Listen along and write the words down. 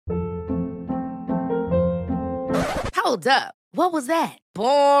Hold up. What was that?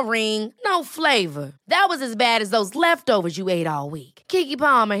 Boring. No flavor. That was as bad as those leftovers you ate all week. Keke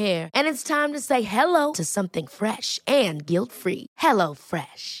Palmer here, and it's time to say hello to something fresh and guilt-free. Hello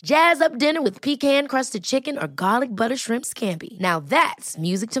Fresh. Jazz up dinner with pecan-crusted chicken or garlic butter shrimp scampi. Now that's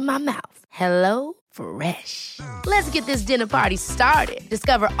music to my mouth. Hello Fresh. Let's get this dinner party started.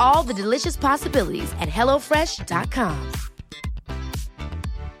 Discover all the delicious possibilities at hellofresh.com.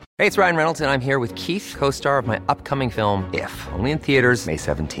 Hey, it's Ryan Reynolds, and I'm here with Keith, co-star of my upcoming film, If, only in theaters May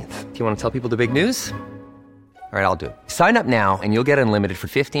 17th. Do you want to tell people the big news? All right, I'll do it. Sign up now and you'll get unlimited for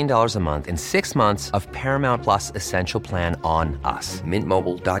 $15 a month and 6 months of Paramount Plus Essential Plan on us.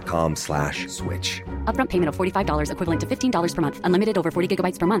 MintMobile.com/switch. Upfront payment of $45 equivalent to $15 per month. Unlimited over 40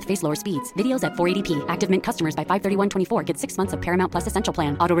 gigabytes per month. Face lower speeds. Videos at 480p. Active Mint customers by 531.24 get 6 months of Paramount Plus Essential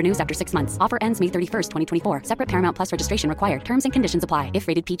Plan. Auto renews after 6 months. Offer ends May 31st, 2024. Separate Paramount Plus registration required. Terms and conditions apply if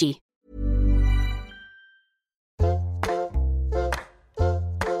rated PG.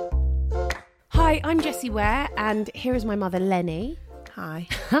 Hi, I'm Jessie Ware, and here is my mother, Lenny. Hi.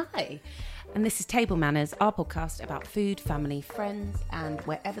 Hi. And this is Table Manners, our podcast about food, family, friends, and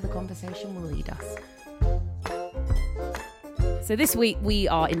wherever the conversation will lead us. So this week we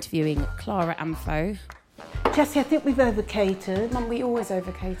are interviewing Clara Amfo. Jessie, I think we've over-catered. Mum, we always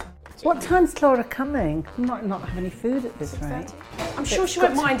over-cater. What time's Clara coming? We might not have any food at this rate. I'm sure she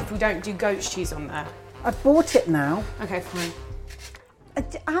won't mind if we don't do goat's cheese on there. I've bought it now. Okay, fine.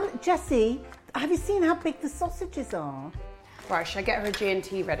 Jessie, have you seen how big the sausages are? Right, should I get her a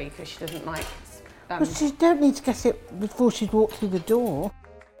G&T ready because she doesn't like... Well, she don't need to get it before she's walked through the door.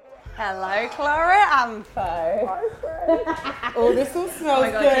 Hello, Clara Amfo. Oh, this all smells Oh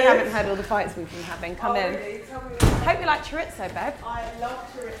my God, you haven't heard all the fights we've been having. Come in. Hope you like chorizo, babe. I love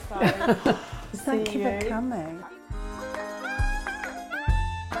chorizo. Thank you for coming.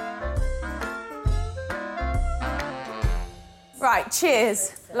 Right,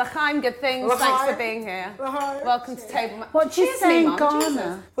 cheers. L'chaim, good things. L'chaim. Thanks for being here. L'chaim. Welcome to Table Manners. What do you say in Mum. Ghana?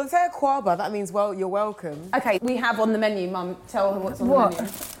 Jesus. Well, say Aquaba, that means, well, you're welcome. Okay, we have on the menu, Mum. Tell her what's on the What? menu.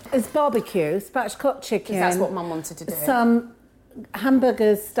 It's barbecue, spatchcock chicken. That's what Mum wanted to do. Some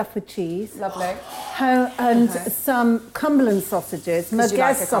hamburgers stuffed with cheese. Lovely. And some Cumberland sausages, 'Cause you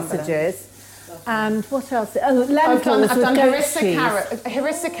like merguez a Cumberland. sausages. And what else? Oh, I've lentils done with goat's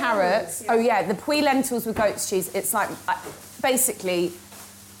harissa carrots. Oh yeah, the pui lentils with goat's cheese. It's like, basically,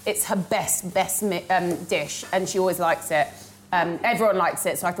 it's her best dish, and she always likes it. Everyone likes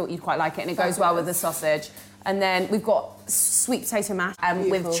it, so I thought you'd quite like it, and it goes well with the sausage. And then we've got sweet potato mash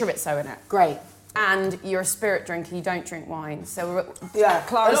with chorizo in it. Great. And you're a spirit drinker, you don't drink wine. So Yeah.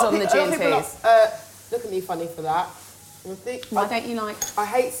 Clara's on the A lot of people G&Ts. look at me funny for that. Why don't you like... I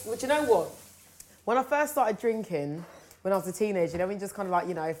hate... But you know what? When I first started drinking, when I was a teenager, you know, when you're just kind of like,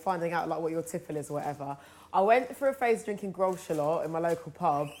 you know, finding out like what your tipple is or whatever, I went for a phase drinking Grolsch a lot in my local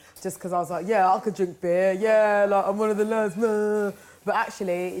pub just because I was like, yeah, I could drink beer, yeah, like I'm one of the lads, blah. But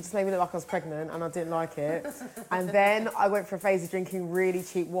actually, it just made me look like I was pregnant and I didn't like it. And then I went for a phase of drinking really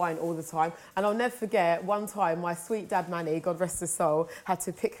cheap wine all the time. And I'll never forget, one time, my sweet dad Manny, God rest his soul, had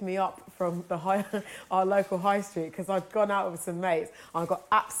to pick me up from our local high street because I'd gone out with some mates and I got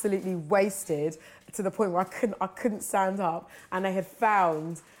absolutely wasted to the point where I couldn't stand up, and they had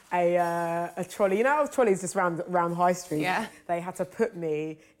found a trolley. You know how trolleys just round High Street? Yeah. They had to put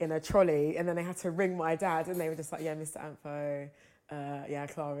me in a trolley and then they had to ring my dad and they were just like, yeah, Mr. Amfo, yeah,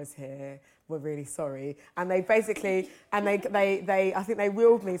 Clara's here. We're really sorry. And they basically, and they I think they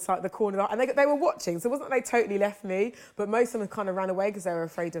wheeled me to like the corner, and they were watching. So it wasn't like they totally left me, but most of them kind of ran away because they were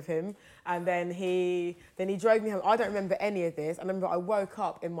afraid of him. And then he drove me home. I don't remember any of this. I remember I woke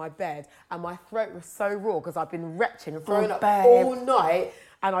up in my bed and my throat was so raw because I'd been retching and throwing up all night,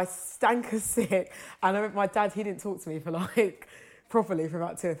 and I stank as sick. And I remember my dad, he didn't talk to me for like properly for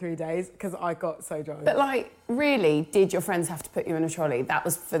about 2 or 3 days because I got so drunk. But like, really, did your friends have to put you in a trolley? That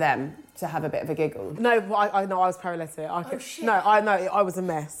was for them to have a bit of a giggle? No, I know I was paralytic. Shit. No, I know, I was a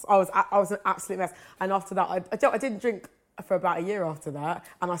mess. I was an absolute mess. And after that, I didn't drink for about a year after that,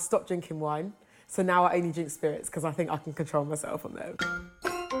 and I stopped drinking wine. So now I only drink spirits because I think I can control myself on them.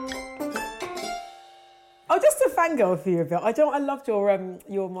 Oh, just a fangirl for you a bit. I loved your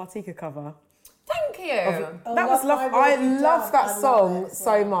Martika cover. Thank you. That was lovely. I love that song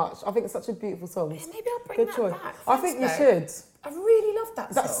so much. I think it's such a beautiful song. Maybe I'll bring Good that choice. back. I think you Thanks, should. I really love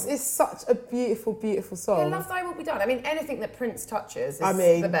that song. It's such a beautiful, beautiful song. I love Thy Will Be Done. I mean, anything that Prince touches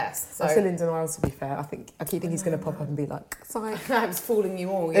is the best. So. I'm still in denial, to be fair. I keep thinking he's going to pop up and be like, sorry. I was fooling you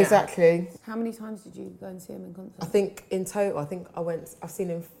all, yeah. Exactly. How many times did you go and see him in concert? I think in total, I've seen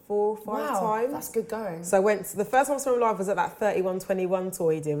him 4 or 5 times. That's good going. So I went. The first time I saw him live was at that 31-21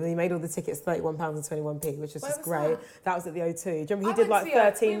 tour he did, and he made all the tickets £31.21, which was just great. That was at the O2. Do you remember he did like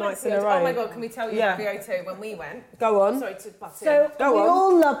 13 nights in a row? Oh my God, can we tell you about the O2 when we went? Go on. Sorry to butt in. So Go we on.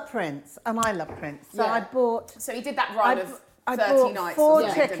 all love Prince, and I love Prince. So Yeah. I bought. So he did that run of 30 I bought nights. 4 or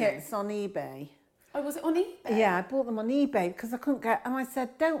something, didn't he? tickets on eBay. Oh, was it on eBay? Yeah, I bought them on eBay because I couldn't get. And I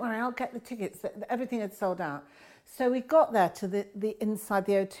said, "Don't worry, I'll get the tickets." Everything had sold out. So we got there to the inside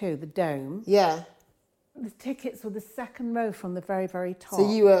the O2, the dome. Yeah. The tickets were the second row from the very, very top.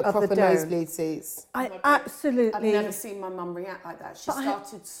 So you were of proper the dome. nosebleed seats. I absolutely. I've never seen my mum react like that. She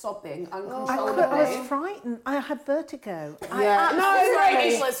started sobbing I uncontrollably. was frightened. I had vertigo. Yeah.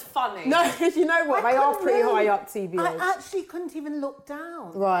 It was funny. No, you know what? They are pretty high up, TBH. I actually couldn't even look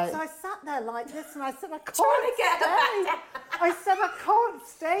down. Right. So I sat there like this, and I said, "I can't Trying to get her stay." back I said, "I can't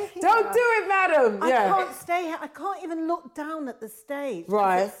stay here. Don't do it, madam. I Yeah. can't stay here. I can't even look down at the stage. 'Cause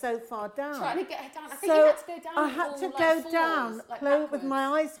Right. It's so far down. Trying to get her down. I think So you had to go down. I had to go down with my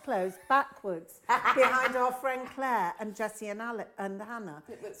eyes closed, backwards, behind our friend Claire and Jessie and Hannah.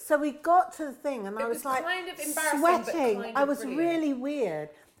 So we got to the thing, and I was like kind of embarrassing, but sweating. kind I of was brilliant. really weird.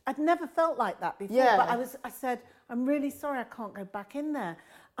 I'd never felt like that before. Yeah. But I said, "I'm really sorry, I can't go back in there."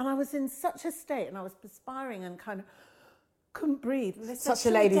 And I was in such a state, and I was perspiring and kind of couldn't breathe. And they said, Such a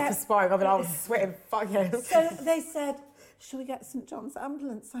 "Shall we lady get-" perspiring. I mean, I was sweating. Fuck yeah. So they said, "Shall we get St John's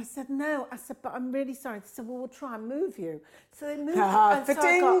ambulance?" I said, "No." I said, "But I'm really sorry." They said, "Well, we'll try and move you." So they moved me. And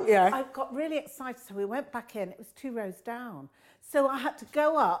so I got really excited. So we went back in. It was 2 rows down. So I had to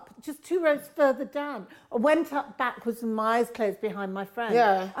go up just 2 rows further down. I went up backwards with my eyes closed behind my friend.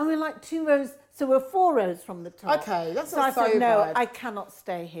 Yeah. And we're like 2 rows. So we're 4 rows from the top. Okay, that's so not I said, so "No, bad." I cannot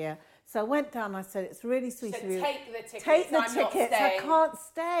stay here." So I went down. I said, "It's really sweet said, of you. "Take the tickets, Take the I'm not tickets. I staying." can't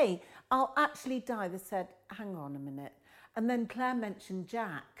stay. I'll actually die." They said, "Hang on a minute." And then Claire mentioned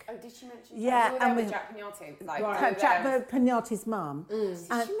Jack. Oh, did she mention Jack? Yeah, You were there and with we- Jack Pignati. Like, Jack Pignati's mum. Did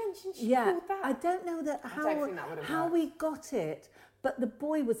she mention she Yeah, called that? I don't know don't think that would have how worked. we got it, but the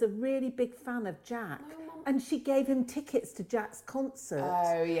boy was a really big fan of Jack, and she gave him tickets to Jack's concert.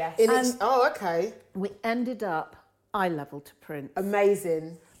 Oh, yes. Okay. We ended up eye level to Prince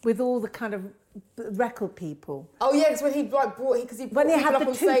Amazing. with all the kind of record people. Oh yeah, because when he like brought because he When brought he had people the up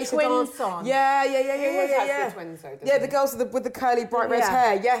on two stage to twins dance. on. Yeah. always has the twins though, doesn't Yeah, he? the girls with the curly bright red Yeah.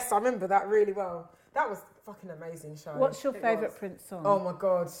 hair. Yes, I remember that really well. That was a fucking amazing show. What's your It favourite was. Prince song? Oh my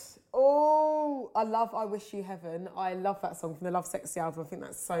god. Oh, I love I Wish You Heaven. I love that song from the Love Sexy album. I think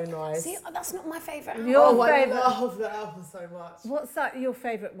that's so nice. See, that's not my favourite. Your I favourite? love that album so much. What's that? Your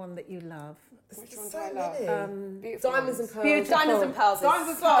favourite one that you love? Which There's one do so I love? many. Beautiful Diamonds and ones. Pearls. Beautiful. Diamonds and Pearls. Diamonds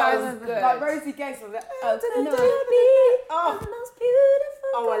and is so Pearls. good. Like Rosie Gay's with it. No. Oh, The most beautiful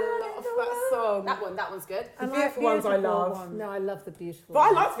oh, I girl love in the that world. song. That one's good. The beautiful ones I love. ones. No, I love the beautiful But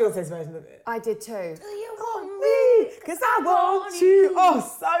I ones. liked Beyonce's version of it. I did too. Want me, 'cause I want you. Oh,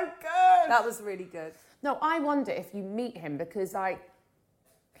 so good. That was really good. No, I wonder if you meet him because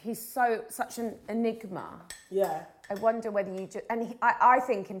he's such an enigma. Yeah. I wonder whether you just I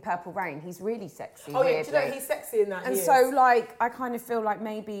think in Purple Rain he's really sexy. Oh yeah, do you know weirdly. he's sexy in that? And he so is. like I kind of feel like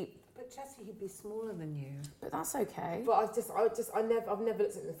maybe, But Jessie, he'd be smaller than you. but that's okay. But I've never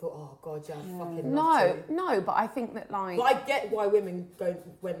looked at him and thought, oh god, yeah, I fucking love him. No, but I think that like But I get why women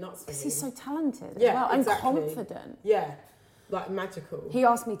went nuts for him. because he's so talented as yeah, well, and exactly. confident. Yeah, like magical. He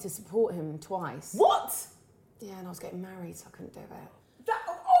asked me to support him twice. What? Yeah, and I was getting married, so I couldn't do it.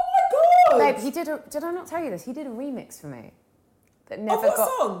 Oh my god! Babe, did I not tell you this? He did a remix for me that Oh, never what got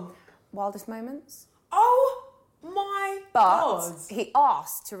song? Wildest Moments. Oh my But god! he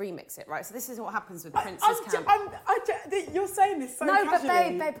asked to remix it, right? So this is what happens with Prince's camp. You're saying this so No, but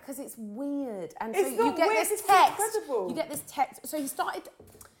casually. babe, because it's weird. And It's so not you get weird, this it's text. incredible. You get this text. So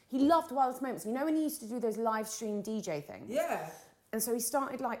he loved Wildest Moments. You know when he used to do those live stream DJ things? Yeah. And so he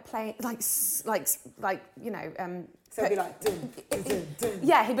started like playing, you know. So it'd be like, dun, dun, dun, dun.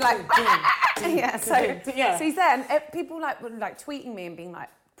 Yeah, he'd be like, yeah. So Yeah. he's there, and people were tweeting me and being like,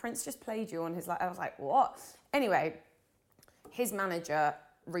 Prince just played you on his I was like, what? Anyway, his manager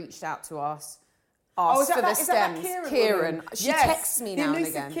reached out to us, asked for the stems. Kieran. She texts me now and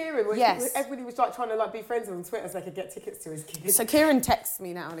again. Kieran, yes. Everybody was like trying to like be friends with him on Twitter so they could get tickets to his gigs. So Kieran texts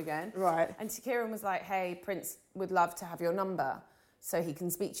me now and again. Right. And Kieran was like, hey, Prince would love to have your number so he can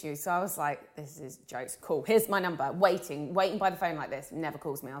speak to you. So I was like, this is jokes. Cool. Here's my number. Waiting by the phone like this. Never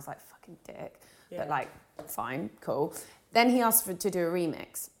calls me. I was like, fucking dick. Yeah. But like, fine, cool. Then he asked to do a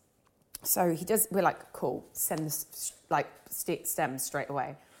remix. So he does, we're like, cool, send the stems straight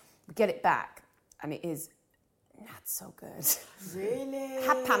away. We get it back and it is That's so good. Really?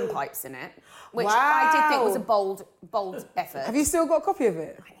 Had panpipes in it, which I did think was a bold effort. Have you still got a copy of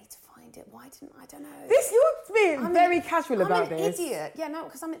it? I need to find it. Why didn't I? Don't know. You're being very casual about this. I'm an idiot. Yeah, no,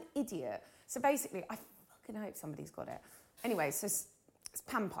 because I'm an idiot. So basically, I fucking hope somebody's got it. Anyway, so it's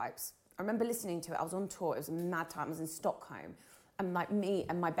panpipes. I remember listening to it. I was on tour. It was a mad time. I was in Stockholm. And like me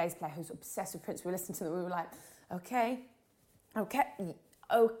and my bass player, who's obsessed with Prince, we were listening to them. We were like, okay.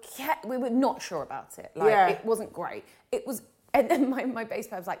 We were not sure about it. Like, it wasn't great. It was, and then my bass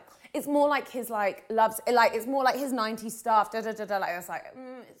player was like, it's more like his like loves, like it's more like his 90s stuff. Like I was like,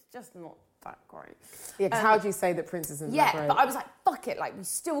 it's just not that great. Yeah, because how do you say that Prince isn't that great? Yeah, but I was like, fuck it. Like we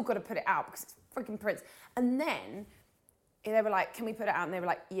still got to put it out because it's freaking Prince. And then they were like, can we put it out? And they were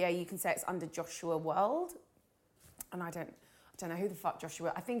like, yeah, you can say it's under Joshua World. And I don't know who the fuck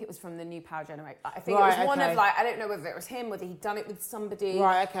Joshua. I think it was from the New Power Generation. I think it was one of like, I don't know whether it was him, whether he'd done it with somebody,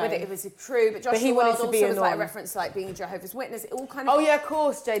 whether it was true. But Joshua World also was like a reference to like being a Jehovah's Witness. It all kind of. Oh yeah, of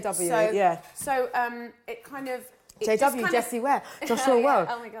course, JW. So it kind of. JW, Jessie Ware, Joshua World.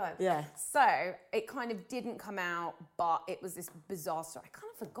 Oh my God. Yeah. So it kind of didn't come out, but it was this bizarre story. I kind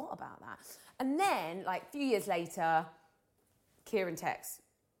of forgot about that. And then, like a few years later, Kieran texts,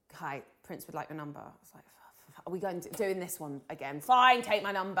 hi, Prince would like your number. I was like, are we doing this one again? Fine, take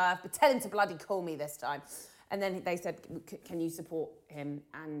my number, but tell him to bloody call me this time. And then they said, can you support him?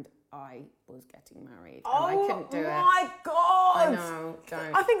 And I was getting married and I couldn't do it. Oh my God! I know,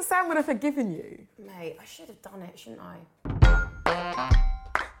 don't. I think Sam would have forgiven you. Mate, I should have done it, shouldn't I?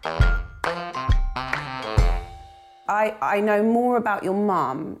 I know more about your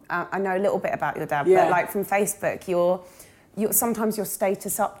mum. I know a little bit about your dad, but like from Facebook, sometimes your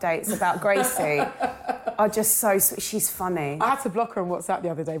status updates about Gracie are just so sweet. She's funny. I had to block her on WhatsApp the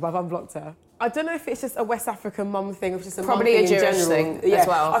other day, but I've unblocked her. I don't know if it's just a West African mum thing or just a probably mum a thing Jewish in general. thing as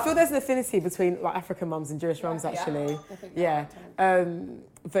well. I feel there's an affinity between like African mums and Jewish mums actually.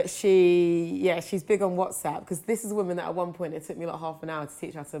 But she's big on WhatsApp because this is a woman that at one point it took me like half an hour to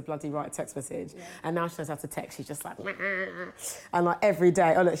teach her how to bloody write a text message, and now she knows how to text. She's just like, and like every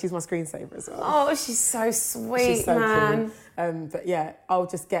day. Oh look, she's my screensaver as well. Oh, she's so sweet, she's so man. Cool. But yeah, I'll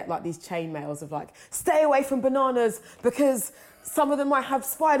just get like these chain mails of like, stay away from bananas because some of them might have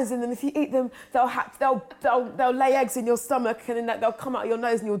spiders in them. If you eat them, they'll lay eggs in your stomach and then they'll come out of your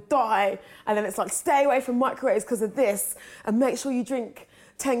nose and you'll die. And then it's like, stay away from microwaves because of this, and make sure you drink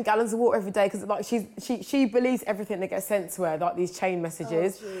 10 gallons of water every day because like she believes everything that gets sent to her, like these chain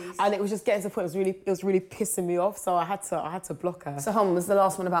messages, and it was just getting to the point. It was really pissing me off, so I had to block her. So Hon was the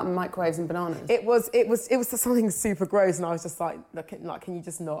last one about microwaves and bananas. It was something super gross, and I was just like, can you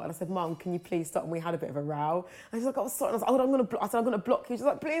just not? And I said, Mum, can you please stop? And we had a bit of a row. And she's like, oh sorry. And I was like, oh, I'm gonna block you. She's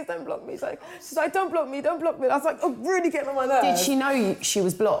like, please don't block me. She's like, don't block me. And I was like, I'm really getting on my nerves. Did she know she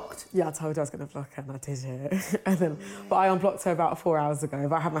was blocked? Yeah, I told her I was gonna block her, and I did it. And then, but I unblocked her about 4 hours ago.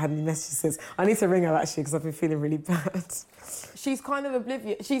 But I haven't had any messages since. I need to ring her actually because I've been feeling really bad. She's kind of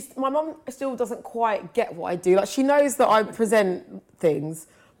oblivious. My mum still doesn't quite get what I do. Like she knows that I present things,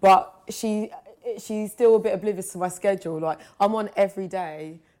 but she's still a bit oblivious to my schedule. Like I'm on every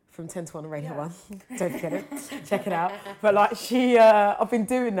day from 10 to 1 on Radio 1. Don't forget it. Check it out. But like I've been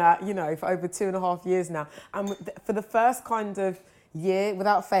doing that, for over 2.5 years now. And for the first kind of year,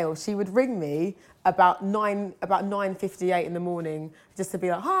 without fail, she would ring me about 9:58 in the morning just to be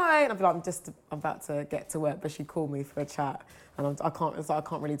like, hi, and I'd be like, I'm about to get to work, but she'd call me for a chat, and I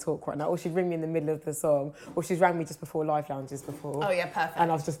can't really talk right now. Or she'd ring me in the middle of the song, or she's rang me just before Live Lounges before. Oh yeah, perfect.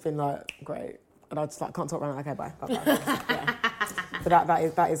 And I've just been like, great, and I just like can't talk right now. Okay, bye. Yeah. So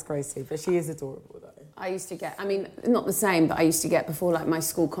that is Gracie, but she is adorable though. I used to get, not the same, but I used to get before like my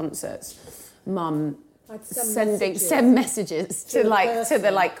school concerts, Mum send messages to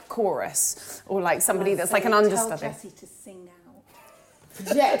the chorus or like somebody that's like an understudy. Tell Jessie to sing out.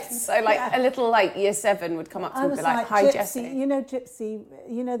 Project. So a little year 7 would come up to me and be like, hi Gypsy, Jessie. Gypsy,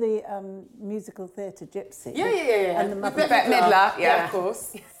 the musical theatre Gypsy. Yeah. And the Bette Midler, yeah, of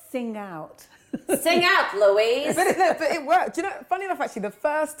course. Sing out. Sing out, Louise. But it worked. Do you know, funny enough, actually, the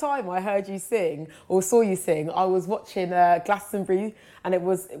first time I heard you sing or saw you sing, I was watching Glastonbury, and it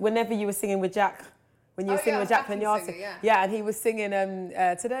was whenever you were singing with Jack. When you were singing with Jack Penyarski. Yeah, and he was singing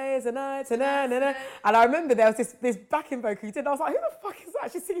Today is a night, and I remember there was this backing vocal you did, and I was like, who the fuck is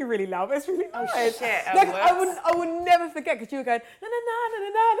that? She's singing really loud, but it's really nice. Oh shit, I would never forget, because you were going,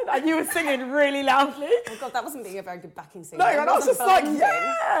 na-na-na, and you were singing really loudly. Oh God, that wasn't being a very good backing singer. No, and I was just like,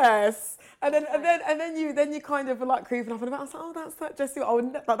 yes! And then you kind of were like creeping up and about. I was like, oh, that's that Jessie.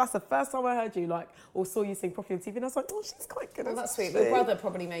 That's the first time I heard you or saw you sing properly on TV. And I was like, oh, she's quite good. Well, that's sweet. Your brother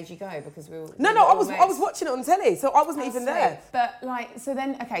probably made you go because we were. No, I was watching it on telly, so I wasn't even there. But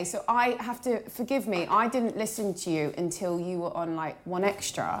so I have to forgive me. I didn't listen to you until you were on One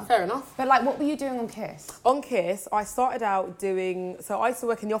Extra. Fair enough. But what were you doing on Kiss? On Kiss, I started out doing. So I used to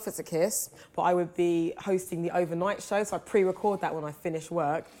work in the office at Kiss, but I would be hosting the overnight show. So I pre-record that when I finish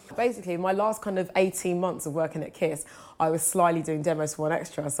work. Basically, my last kind of 18 months of working at Kiss, I was slyly doing demos for One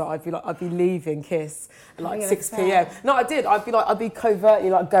Extra. So I'd be leaving Kiss at 6 p.m. No, I did. I'd be covertly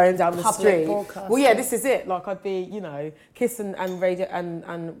going down the street. Well, yeah, this is it. I'd be, Kiss and Radio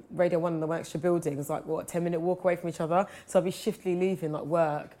and Radio 1 in the One Extra buildings, 10-minute walk away from each other. So I'd be shiftily leaving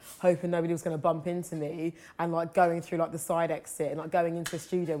work, hoping nobody was going to bump into me, and going through the side exit and going into the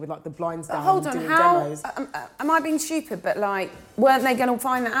studio with the blinds down. Hold on, doing how demos. Am I being stupid? But weren't they going to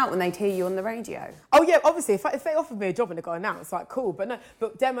find that out when they'd hear you on the radio? Oh yeah, obviously. If they offered me a job and it got announced, cool. But no,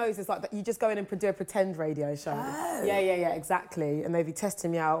 but demos is you just go in and do a pretend radio show. Oh. Yeah, exactly. And they'd be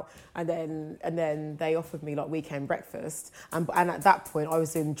testing me out, and then they offered me weekend breakfast, and at that point I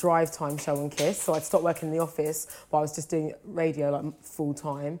was doing drive time show on Kiss, so I'd stopped working in the office, but I was just doing radio full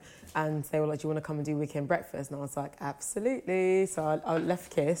time. And they were like, do you want to come and do weekend breakfast? And I was like, absolutely. So I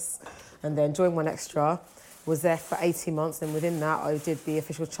left Kiss and then joined One Extra, was there for 18 months. And within that, I did the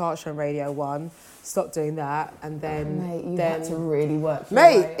official chart show on Radio 1, stopped doing that. And then... Mate, you had to really work your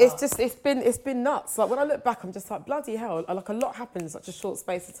Mate, way it's up. just, it's been nuts. When I look back, I'm just bloody hell. A lot happened in such a short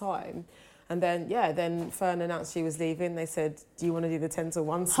space of time. And then Fern announced she was leaving. They said, do you want to do the 10 to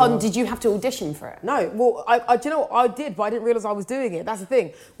 1 slot? Did you have to audition for it? No. Well, do you know what? I did, but I didn't realise I was doing it. That's the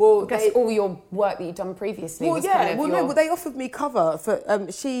thing. Well, I guess all your work that you'd done previously was kind of no, they offered me cover for, I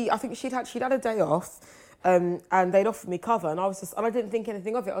think she'd had a day off, and they'd offered me cover, and I didn't think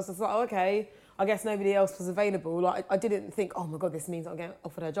anything of it. I was just like, oh, okay, I guess nobody else was available. I didn't think, oh my God, this means I'm getting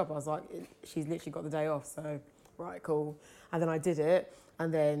offered her job. I was like, she's literally got the day off, so, right, cool. And then I did it.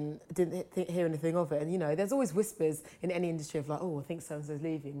 And then didn't hear anything of it. And, there's always whispers in any industry of I think so-and-so's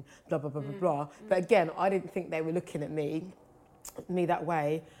leaving, blah, blah, blah, blah, blah. But again, I didn't think they were looking at me that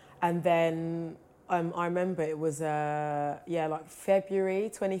way. And then I remember it was,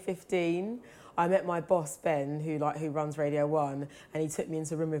 February 2015. I met my boss, Ben, who runs Radio 1, and he took me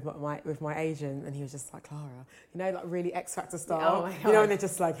into a room with my agent, and he was just like, Clara, really X Factor style. Oh my God. And they're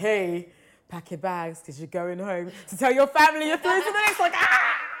just like, hey, pack your bags because you're going home to tell your family you're through to the next.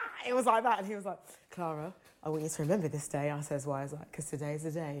 It was like that. And he was like, Clara, I want you to remember this day. I says, why? I was like, because today is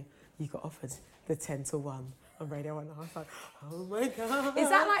the day you got offered the 10 to 1 on Radio 1. And I was like, oh my God. Is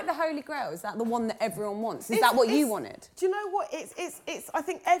that the Holy Grail? Is that the one that everyone wants? Is that what you wanted? Do you know what? It's I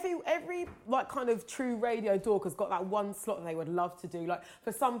think every kind of true radio dork has got that one slot that they would love to do.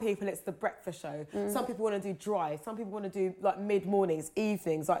 For some people, it's the breakfast show. Some people want to do drive. Some people want to do mid-mornings,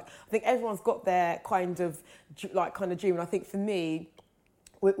 evenings. I think everyone's got their kind of dream. And I think for me,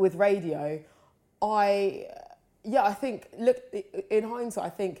 with radio, I think, look, in hindsight, I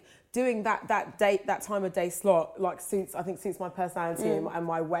think doing that time of day slot suits my personality and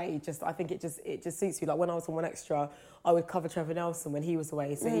my way. I think it just suits you. When I was on One Extra, I would cover Trevor Nelson when he was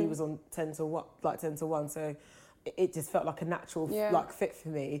away, so he was on 10 to 1. So it just felt like a natural fit for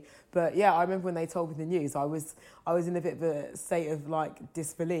me. But yeah, I remember when they told me the news, I was in a bit of a state of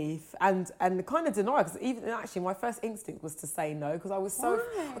disbelief and kind of denial, because even actually my first instinct was to say no, because I was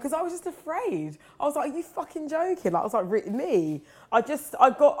just afraid. I was like, are you fucking joking? I was like, me? I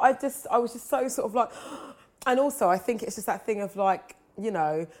was just so sort of and also I think it's just that thing of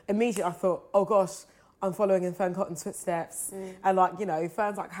immediately I thought, oh gosh, I'm following in Fern Cotton's footsteps, and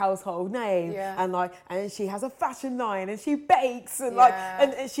Fern's household name, and she has a fashion line, and she bakes, and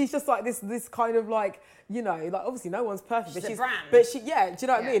and she's just this kind of obviously no one's perfect, she's a brand. But do you know what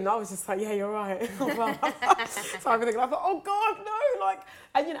I mean? And I was just yeah, you're right. So everything, I thought, oh God, no,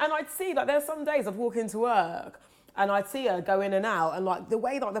 and I'd see there's some days I'd walk into work, and I'd see her go in and out, and the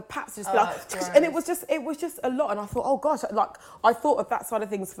way the paps just and it was just a lot. And I thought, oh gosh, I thought of that side of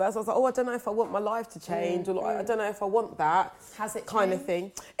things first. I was like, oh, I don't know if I want my life to change, or I don't know if I want that. Has it kind changed? Of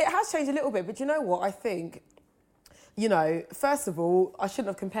thing? It has changed a little bit, but you know what? I think, first of all, I shouldn't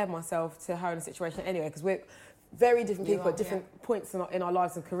have compared myself to her in a situation anyway, because we're very different people at different points in our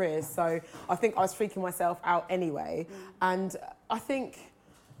lives and careers. So I think I was freaking myself out anyway, and I think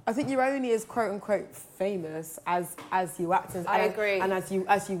I think you're only as quote unquote famous as you act and, I agree. and as you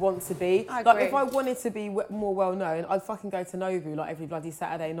want to be. I like agree. if I wanted to be more well known, I'd fucking go to Nobu like every bloody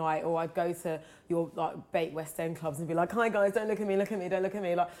Saturday night, or I'd go to your like Bait West End clubs and be like, "Hi guys, don't look at me, don't look at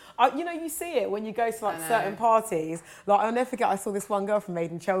me." Like, you know, you see it when you go to like certain parties. Like I'll never forget, I saw this one girl from Made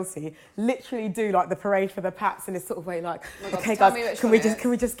in Chelsea literally do like the parade for the Pats in this sort of way, like, oh God, "Okay guys, can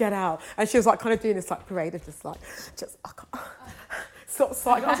we just get out?" And she was like kind of doing this like parade of just. I can't. Stop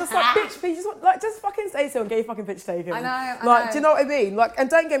cycling. I was just like, bitch, please, just fucking stay still and get your fucking bitch taken. I know. Like, do you know what I mean? Like, and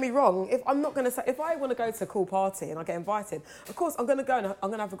don't get me wrong, if I want to go to a cool party and I get invited, of course I'm gonna go and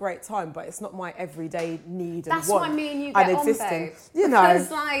I'm gonna have a great time, but it's not my everyday need and That's want. why me and you get on, babe. You know. Because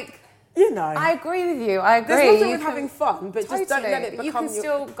like, you know. I agree with you. I agree. There's nothing with having fun, but just don't let it become. You can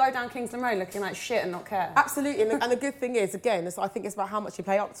still go down Kingsland Road looking like shit and not care. Absolutely, and the good thing is, again, I think it's about how much you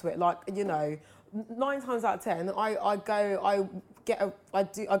pay up to it. Like, you know, 9 times out of 10, I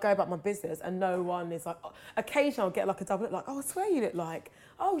go about my business and no one is like. Occasionally, I'll get like a double look, like, "Oh, I swear you look like,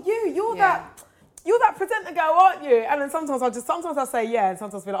 oh, you're that presenter girl, aren't you?" And then sometimes I'll say yeah, and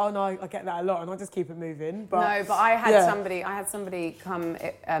sometimes I'll be like, "Oh no, I get that a lot," and I'll just keep it moving. But no, but I had somebody come.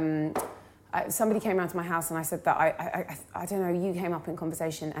 Somebody came around to my house and I said that I don't know, you came up in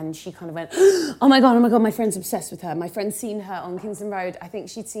conversation and she kind of went, oh my God, my friend's obsessed with her. My friend's seen her on Kingsland Road. I think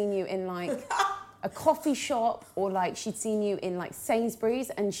she'd seen you in like a coffee shop, or like she'd seen you in like Sainsbury's,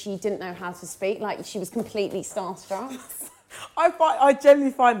 and she didn't know how to speak. Like she was completely starstruck. I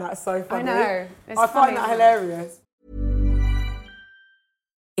genuinely find that so funny. I know. I find that hilarious.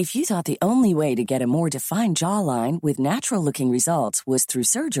 If you thought the only way to get a more defined jawline with natural-looking results was through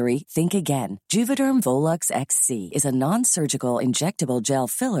surgery, think again. Juvederm Volux XC is a non-surgical injectable gel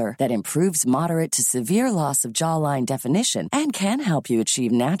filler that improves moderate to severe loss of jawline definition and can help you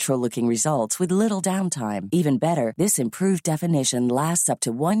achieve natural-looking results with little downtime. Even better, this improved definition lasts up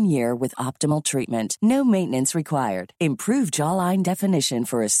to 1 year with optimal treatment. No maintenance required. Improve jawline definition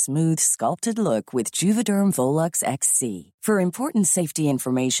for a smooth, sculpted look with Juvederm Volux XC. For important safety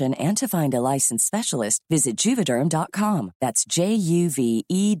information and to find a licensed specialist, visit Juvederm.com. That's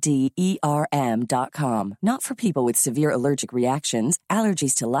JUVEDERM.com. Not for people with severe allergic reactions,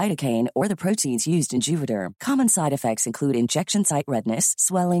 allergies to lidocaine, or the proteins used in Juvederm. Common side effects include injection site redness,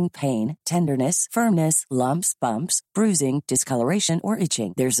 swelling, pain, tenderness, firmness, lumps, bumps, bruising, discoloration, or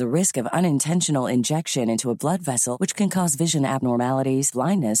itching. There's a risk of unintentional injection into a blood vessel, which can cause vision abnormalities,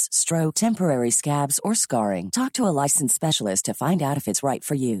 blindness, stroke, temporary scabs, or scarring. Talk to a licensed specialist to find out if it's right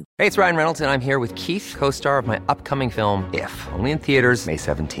for you. Hey, it's Ryan Reynolds, and I'm here with Keith, co-star of my upcoming film, If, only in theaters May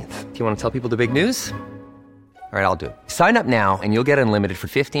 17th. Do you want to tell people the big news? All right, I'll do it. Sign up now and you'll get unlimited for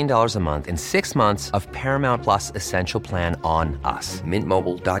 $15 a month and 6 months of Paramount Plus Essential Plan on us.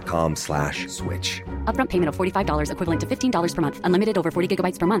 MintMobile.com/switch. Upfront payment of $45 equivalent to $15 per month. Unlimited over 40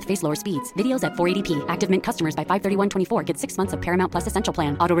 gigabytes per month. Face lower speeds. Videos at 480p. Active Mint customers by 531.24 get 6 months of Paramount Plus Essential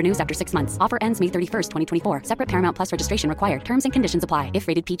Plan. Auto renews after 6 months. Offer ends May 31st, 2024. Separate Paramount Plus registration required. Terms and conditions apply if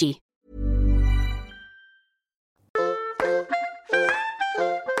rated PG.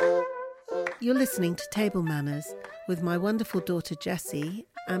 You're listening to Table Manners with my wonderful daughter Jessie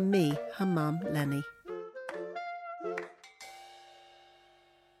and me, her mum, Lenny.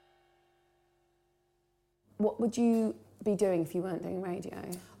 What would you be doing if you weren't doing radio?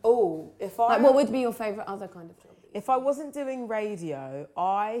 Oh, what would be your favourite other kind of job? If I wasn't doing radio,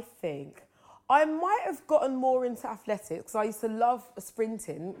 I think I might have gotten more into athletics because I used to love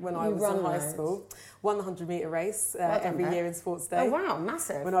sprinting when I was in high school. Won the 100-metre race every year in Sports Day. Oh wow,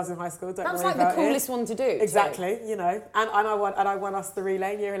 massive! When I was in high school, that was like the coolest one to do. Exactly, you know, and I won us the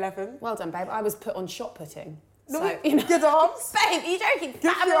relay in year 11. Well done, babe. I was put on shot putting. No, so, you know, good arms. Babe, are you joking?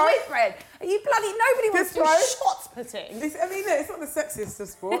 I'm a boyfriend. Are you bloody... Nobody wants to do shot putting. It's not the sexiest of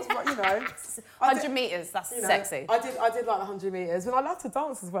sports, but, you know. 100 metres, that's sexy. I did like the 100 metres, and I love to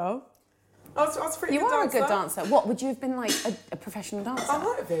dance as well. I was pretty good dancer. You are a good dancer. What, would you have been like a professional dancer? I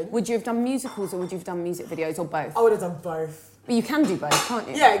might have been. Would you have done musicals or would you have done music videos or both? I would have done both. But you can do both, can't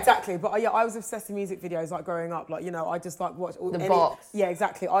you? Yeah, exactly. But I was obsessed with music videos like growing up. Like, you know, I just like watched all the box. Yeah,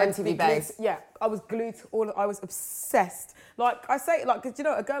 exactly. MTV Base. Yeah, I was glued to all. I was obsessed. Like I say, like, cause, you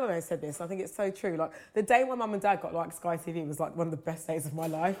know, a girl I know said this. I think it's so true. Like the day my mum and dad got like Sky TV was like one of the best days of my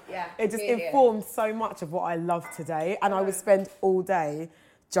life. Yeah. It just informed so much of what I love today, and I would spend all day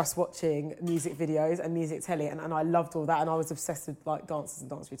just watching music videos and music telly, and I loved all that, and I was obsessed with like dances and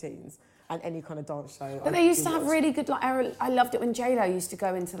dance routines and any kind of dance show. But they used to have really good, like, I loved it when J-Lo used to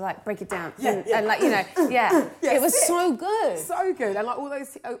go into like Break It Down. Yeah. And like, you know, it was so good. So good. And like all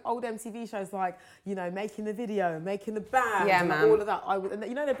those old MTV shows like, you know, Making the Video, Making the Band, yeah, and man. all of that. And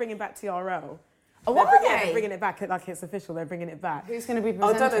you know they're bringing back TRL. Oh, they're bringing it back, like it's official, they're bringing it back. Who's going to be I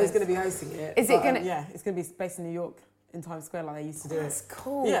presenting? don't know who's going to be hosting it. Is it going to... Yeah, it's going to be based in New York, in Times Square, like they used to do it. That's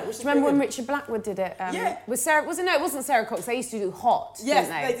cool. Yeah, do you remember when Richard Blackwood did it? Yeah. It wasn't Sarah Cox, they used to do Hot, yes,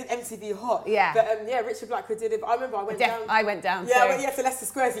 didn't they did MTV Hot. Yeah. But Richard Blackwood did it, but I remember I went down. I went down, Yeah, I went to Leicester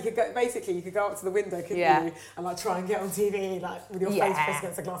Square, so you could go, basically, you could go up to the window, couldn't you? And like try and get on TV, like with your face pressed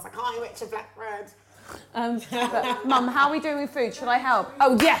against the glass, like, hi, Richard Blackwood. Mum, how are we doing with food? Should I help?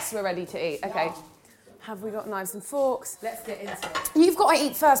 Oh, yes, we're ready to eat. Okay. Have we got knives and forks? Let's get into it. You've got to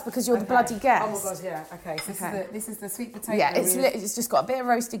eat first because you're the bloody guest. Oh my God, yeah. Okay, so this is the sweet potato. Yeah, it's just got a bit of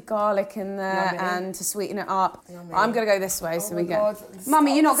roasted garlic in there and to sweeten it up. Yummy. I'm going to go this way so we get... God.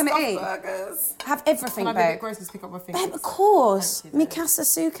 Mummy, you're not going to eat? Burgers. Have everything, Can I be a babe. bit gross to pick up my fingers? Babe, of course. Mi casa,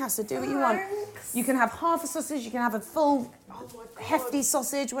 su casa, do what you want. You can have half a sausage, you can have a full, hefty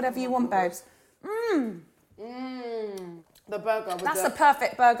sausage, whatever you want, babes. The burger. That's the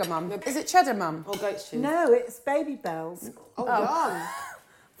perfect burger, Mum. Is it cheddar, Mum? Or goat cheese? No, it's Baby Bells. Oh, yum.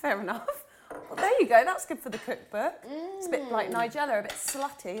 Fair enough. Well, there you go. That's good for the cookbook. It's a bit like Nigella, a bit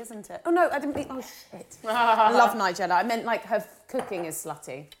slutty, isn't it? Oh, no, I didn't mean... Oh, shit. I love Nigella. I meant, like, her cooking is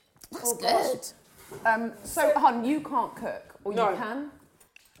slutty. That's good. So, hon, you can't cook, or you can?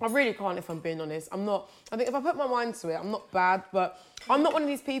 I really can't, if I'm being honest. I'm not... I think if I put my mind to it, I'm not bad, but I'm not one of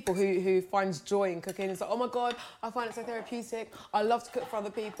these people who finds joy in cooking. It's like, oh my God, I find it so therapeutic. I love to cook for other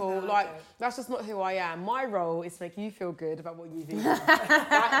people. That's just not who I am. My role is to make you feel good about what you've eaten.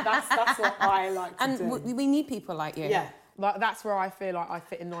 That's what I like to do. And we need people like you. Yeah, like that's where I feel like I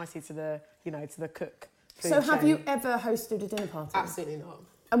fit in nicely to the, to the cook. So have you ever hosted a dinner party? Absolutely not.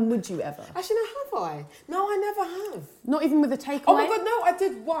 And would you ever? Actually, no, have I? No, I never have. Not even with a takeaway? Oh my God, no, I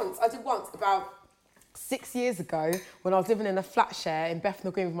did once about 6 years ago when I was living in a flat share in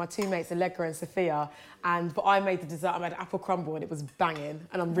Bethnal Green with my two mates, Allegra and Sophia, but I made the dessert, I made apple crumble and it was banging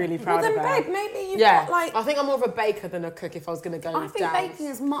and I'm really proud of it. Well then, babe, maybe you've got like... I think I'm more of a baker than a cook if I was going to go I think baking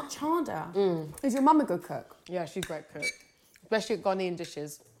is much harder. Is your mum a good cook? Yeah, she's a great cook. Especially at Ghanaian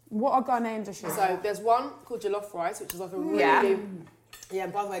dishes. What are Ghanaian dishes? So there's one called jollof rice, which is like a really... Yeah,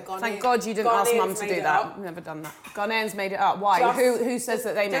 by the way, Ghanaian... Thank God you didn't ask Mum to do that. I've never done that. Ghanaians made it up. Why? Who says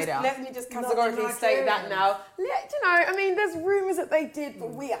that they made it up? Let me just categorically state that now. I mean, there's rumours that they did,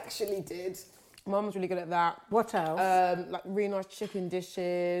 but we actually did. Mum's really good at that. What else? Like really nice chicken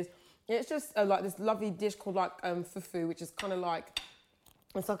dishes. It's just like this lovely dish called like fufu, which is kind of like...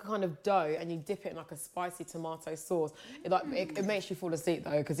 It's like a kind of dough, and you dip it in like a spicy tomato sauce. It makes you fall asleep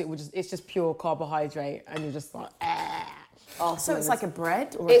though, because it's just pure carbohydrate, and you're just like, Oh, so it's like a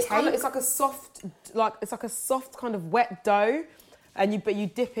bread or it's like a soft kind of wet dough, but you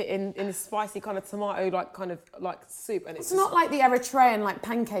dip it in a spicy kind of tomato like soup, and it's not like the Eritrean like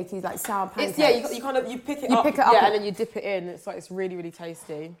pancakey, like sour pancakes. You pick it up, and then you dip it in. It's really really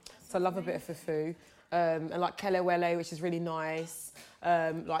tasty. So I love a bit of fufu, and like kelewele, which is really nice.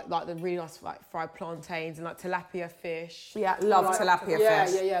 Like the really nice like fried plantains and like tilapia fish. Yeah, love tilapia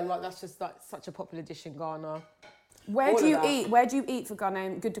fish. Yeah. Like that's just like such a popular dish in Ghana. Where do you eat? Where do you eat for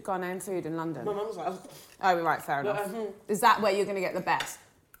good Ghanaian food in London? My mum's house. Oh, right, fair enough. Is that where you're going to get the best?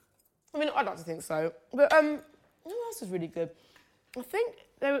 I mean, I'd like to think so. But what else is really good? I think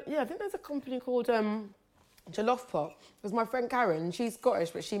there's a company called Jollof Pot. Because my friend Karen, she's Scottish,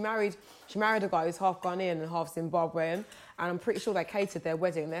 but she married a guy who's half Ghanaian and half Zimbabwean, and I'm pretty sure they catered their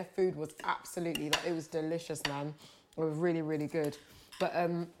wedding. Their food was absolutely it was delicious, man. It was really really good. But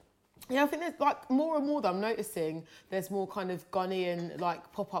I think there's like more and more that I'm noticing. There's more kind of Ghanaian like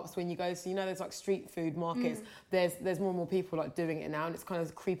pop-ups when you go. So there's like street food markets. There's more and more people like doing it now, and it's kind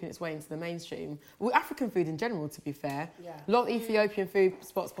of creeping its way into the mainstream. Well, African food in general, to be fair. Yeah. A lot of Ethiopian food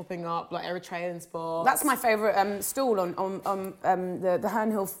spots popping up, like Eritrean spots. That's my favourite stall on the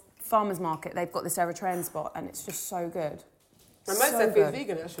Herne Hill Farmers Market. They've got this Eritrean spot, and it's just so good. And most of their food's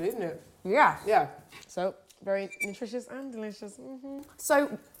vegan, actually, isn't it? Yeah. Yeah. So very nutritious and delicious.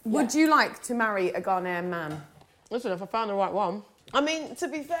 So, would you like to marry a Ghanaian man? Listen, if I found the right one. I mean, to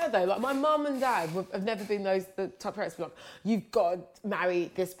be fair though, like my mum and dad have never been the type of parents to be like, you've got to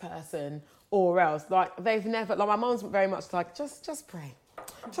marry this person or else. Like they've never. Like my mum's very much like just pray.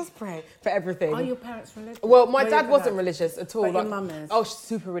 Just pray for everything. Are your parents religious? Well, my dad wasn't religious at all. But your mum is? Oh, she's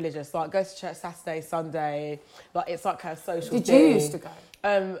super religious. Like goes to church Saturday, Sunday. Like it's like her social Did thing. you used to go?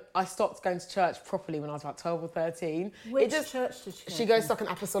 I stopped going to church properly when I was about 12 or 13. Which church does she go She goes to like an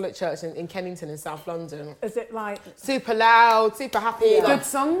apostolic church in Kennington in South London. Is it like... Super loud, super happy. Yeah. Like, good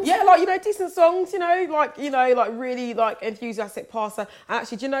songs? Yeah, like, decent songs, like really like enthusiastic pastor. And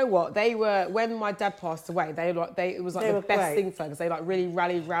actually, do you know what? They were, when my dad passed away, it was like the best thing for her because they like really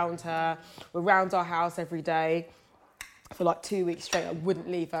rallied round her. We're round our house every day. for like 2 weeks straight. I wouldn't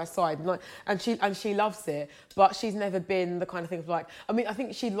leave her side, and she loves it. But she's never been the kind of thing of like. I mean, I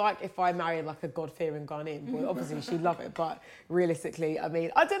think she'd like if I married like a God-fearing Ghanaian boy. Obviously, she'd love it. But realistically, I mean,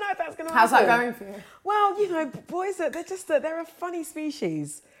 I don't know if that's going to happen. How's that going for you? Well, you know, boys, they're a funny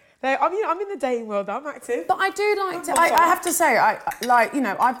species. I'm in the dating world. I'm active. But I do like to. I have to say,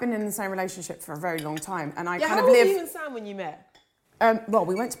 I've been in the same relationship for a very long time, and I kind of live. How old were you and Sam when you met? Well,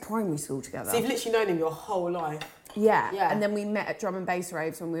 we went to primary school together. So you've literally known him your whole life. Yeah. And then we met at drum and bass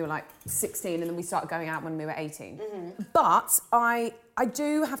raves when we were like 16, and then we started going out when we were 18. Mm-hmm. But I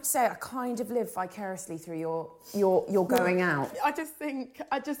do have to say, I kind of live vicariously through your going out. I'm at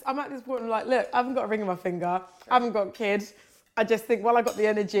this point, I'm like, look, I haven't got a ring on my finger, I haven't got kids. I just think, well, I got the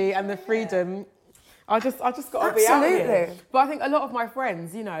energy and the freedom. I just got to be out here. But I think a lot of my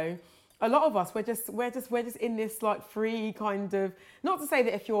friends, you know, a lot of us, we're just in this like free kind of. Not to say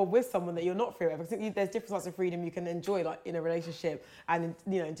that if you're with someone that you're not free with, because I think there's different types of freedom you can enjoy, like in a relationship and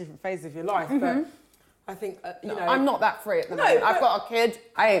in different phases of your life. Mm-hmm. But I think I'm not that free at the moment. I've got a kid.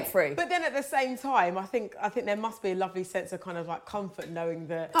 I ain't free. But then at the same time, I think there must be a lovely sense of kind of like comfort knowing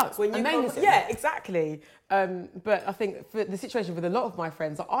that it's when you amazing. Yeah, exactly. But I think for the situation with a lot of my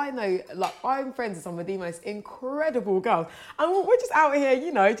friends, I know, like I'm friends with some of the most incredible girls, and we're just out here,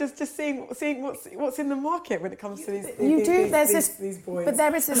 you know, just seeing what's in the market when it comes to these boys. But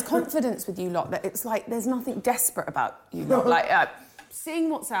there is this confidence with you lot that it's like there's nothing desperate about you lot. Like seeing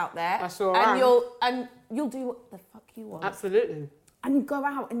what's out there, you'll do what the fuck you want. Absolutely. And you go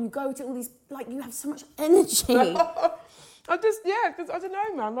out and you go to all these, like, you have so much energy. because I don't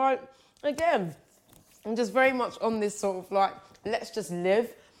know, man. Like, again, I'm just very much on this sort of like, let's just live.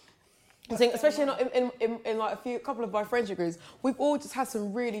 I think, especially in like a couple of my friendship groups, we've all just had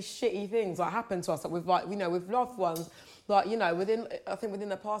some really shitty things like happen to us. Like with like, you know, with loved ones. Like, you know, within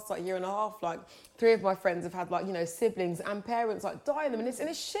the past like year and a half, like 3 of my friends have had like, you know, siblings and parents like die in them, and it's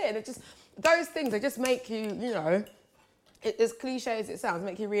shit. And it just, those things, they just make you, you know, as cliche as it sounds,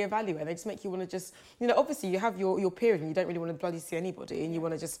 make you reevaluate. They just make you want to just, you know, obviously you have your period and you don't really want to bloody see anybody and you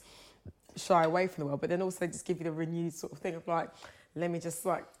want to just shy away from the world. But then also they just give you the renewed sort of thing of like, let me just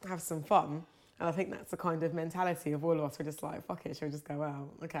like have some fun. And I think that's the kind of mentality of all of us. We're just like, fuck it, shall we just go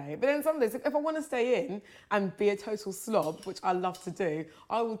out? Okay. But then some days, if I want to stay in and be a total slob, which I love to do,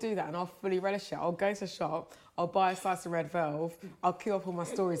 I will do that and I'll fully relish it. I'll go to shop, I'll buy a slice of red velvet, I'll queue up all my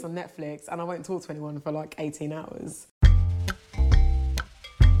stories on Netflix, and I won't talk to anyone for like 18 hours.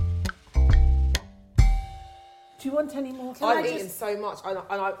 Do you want any more? I've eaten so much, and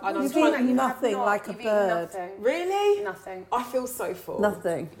I'm You've trying eaten nothing like a bird. Really? Nothing. I feel so full.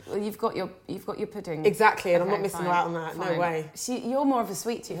 Nothing. Well, you've got your pudding. Exactly, and I'm Okay, not missing fine, out on that. fine. No way. You're more of a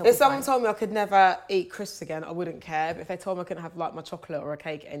sweet tooth. If someone told me I could never eat crisps again, I wouldn't care. But if they told me I couldn't have like my chocolate or a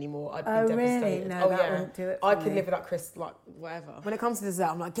cake anymore, I'd be devastated. Really? No, that wouldn't do it for I me. could live without crisps, like whatever. When it comes to dessert,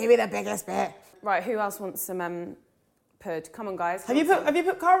 I'm like, give me the biggest bit. Right, who else wants some pud? Come on, guys. Have you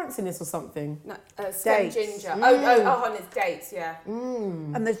put currants in this or something? No, stem Dates. ginger. Mm. And it's dates, yeah.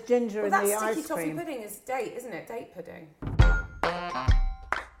 Mm. And there's ginger in the ice cream. That sticky toffee pudding is date, isn't it? Date pudding.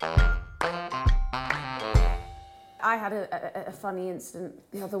 I had a funny incident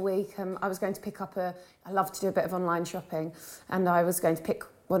the other week. I was going to pick up I love to do a bit of online shopping, and I was going to pick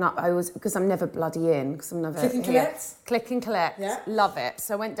one up. Because I'm never bloody in, because I'm never Click and collect? Click and collect, yeah. Love it.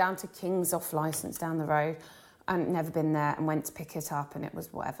 So I went down to King's Off Licence down the road, and never been there, and went to pick it up, and it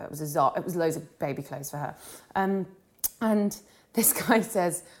was whatever. It was it was loads of baby clothes for her. And this guy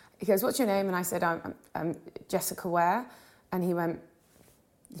says, he goes, "What's your name?" And I said, I'm Jessica Ware. And he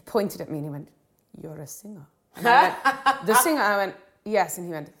pointed at me and he went, "You're a singer." And I went, "The singer?" I went, "Yes." And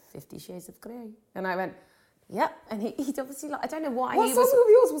he went, 50 Shades of Grey. And I went, "Yep." And he'd obviously, like, I don't know why what he was... What song of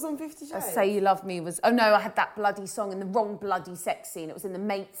yours was on 50 Shades? Say You Love Me was... Oh, no, I had that bloody song in the wrong bloody sex scene. It was in the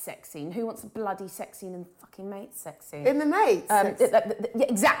Mates sex scene. Who wants a bloody sex scene in the fucking Mates sex scene? In the Mates? Yeah,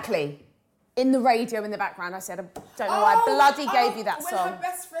 exactly. In the radio in the background, I said, I don't know why I bloody gave you that song. When her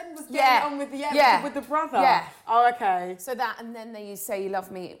best friend was getting on with the brother? Yeah. Oh, okay. So that, and then they used Say You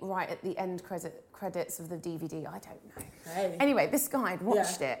Love Me right at the end credits of the DVD. I don't know. Hey. Anyway, this guy had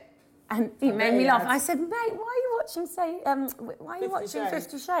watched it, and he made me laugh. And I said, "Mate, why are you watching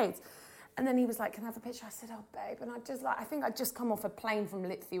 50 Shades?" And then he was like, "Can I have a picture?" I said, "Oh, babe." And I think I'd just come off a plane from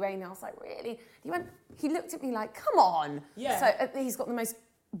Lithuania. I was like, "Really?" He looked at me like, "Come on." Yeah. So he's got the most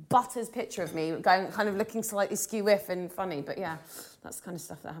Butters picture of me going, kind of looking slightly skew-whiff and funny, but yeah, that's the kind of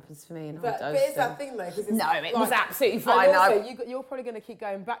stuff that happens for me. But it's that thing though, because no, it was absolutely fine. And also, you're probably going to keep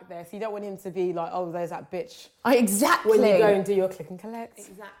going back there, so you don't want him to be like, "Oh, there's that bitch." Exactly. When you go and do your click and collect.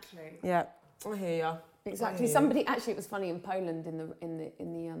 Exactly. Yeah, I hear you. Exactly. Somebody actually, it was funny in Poland in the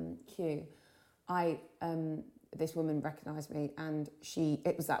queue. this woman recognised me, and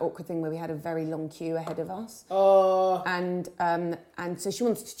it was that awkward thing where we had a very long queue ahead of us. Oh. And so she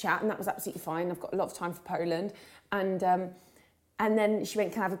wanted to chat, and that was absolutely fine. I've got a lot of time for Poland. And then she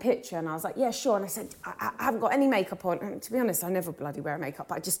went, can I have a picture? And I was like, yeah, sure. And I said, I haven't got any makeup on. And to be honest, I never bloody wear makeup,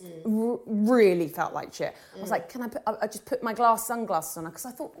 but I just really felt like shit. I was like, I just put my sunglasses on her, because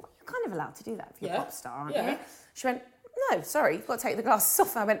I thought, well, you're kind of allowed to do that if you're a pop star, aren't you? She went, no, sorry, you've got to take the glasses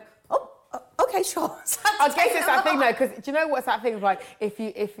off. And I went, okay, sure. I guess it's that thing though, because do you know what's that thing of like, if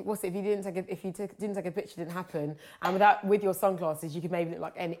you didn't take a picture, didn't happen, and with your sunglasses, you could maybe look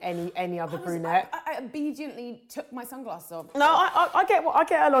like any other brunette. I obediently took my sunglasses off. No, I get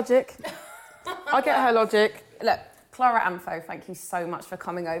her logic. I get her logic. Look, Clara Amfo, thank you so much for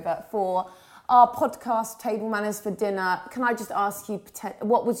coming over for our podcast, Table Manners for Dinner. Can I just ask you,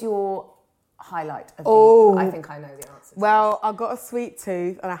 what was your highlight of I think I know the answer. Well, I got a sweet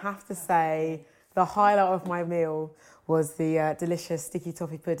tooth, and I have to say the highlight of my meal was the delicious sticky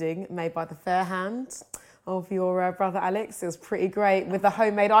toffee pudding made by the fair hand of your brother Alex. It was pretty great with the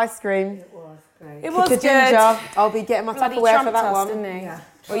homemade ice cream. It was great. It was good. Ginger. I'll be getting my Tupperware for that one. Didn't he? Yeah.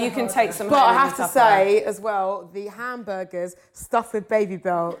 Well, you can take some. But I have to say as well, the hamburgers stuffed with Baby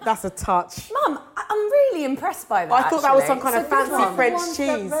Bell, that's a touch. Mum, I'm really impressed by that. I thought that was some kind of fancy French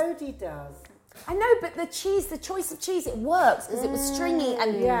cheese. That Rhodey does. I know, but the choice of cheese, it works because it was stringy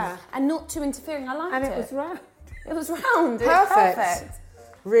and not too interfering. I liked it. And it was round. It was round. Perfect.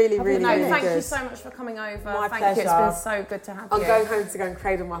 Really, really good. Thank you so much for coming over. My Thank pleasure. you. It's been so good to have you. I'm going home to go and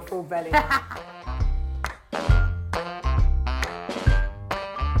cradle my full belly.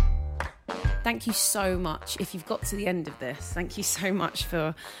 Thank you so much. If you've got to the end of this, thank you so much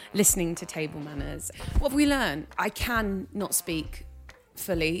for listening to Table Manners. What have we learned? I can not speak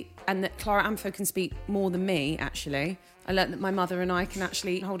fully, and that Clara Amfo can speak more than me, actually. I learned that my mother and I can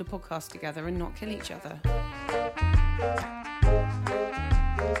actually hold a podcast together and not kill each other.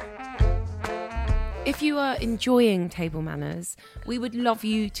 If you are enjoying Table Manners, we would love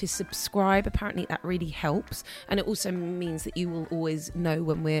you to subscribe. Apparently that really helps, and it also means that you will always know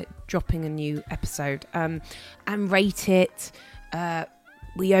when we're dropping a new episode. And rate it.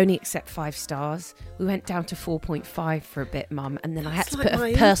 We only accept 5 stars. We went down to 4.5 for a bit, Mum, and then I had to put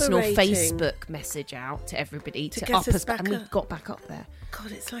a personal Facebook message out to everybody to up us back, and we got back up there.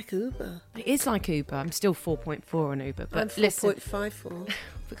 God, it's like Uber. It is like Uber. I'm still 4.4 on Uber, but I'm 4.54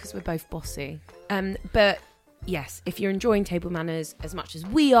 because we're both bossy. But yes, if you're enjoying Table Manners as much as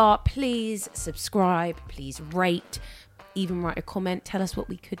we are, please subscribe, please rate. Even write a comment, tell us what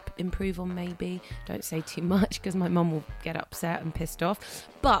we could improve on maybe. Don't say too much because my mum will get upset and pissed off.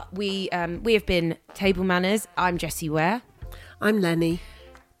 But we have been Table Manners. I'm Jessie Ware. I'm Lenny.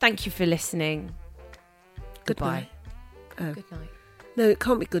 Thank you for listening. Goodbye. Oh. Good night. No, it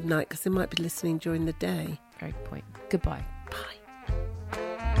can't be good night because they might be listening during the day. Very good point. Goodbye. Bye.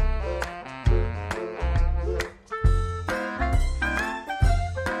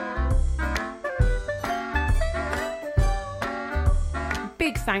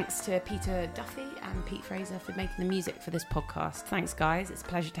 Big thanks to Peter Duffy and Pete Fraser for making the music for this podcast. Thanks, guys. It's a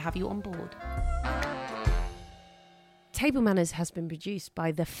pleasure to have you on board. Table Manners has been produced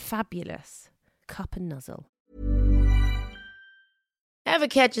by the fabulous Cup and Nuzzle. Ever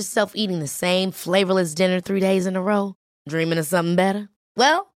catch yourself eating the same flavorless dinner 3 days in a row? Dreaming of something better?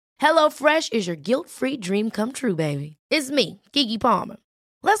 Well, HelloFresh is your guilt-free dream come true, baby. It's me, Keke Palmer.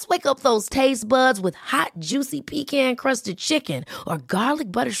 Let's wake up those taste buds with hot, juicy pecan-crusted chicken or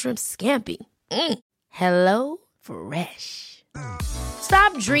garlic butter shrimp scampi. Hello Fresh.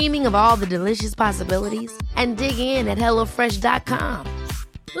 Stop dreaming of all the delicious possibilities and dig in at HelloFresh.com.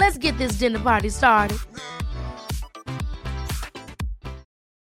 Let's get this dinner party started.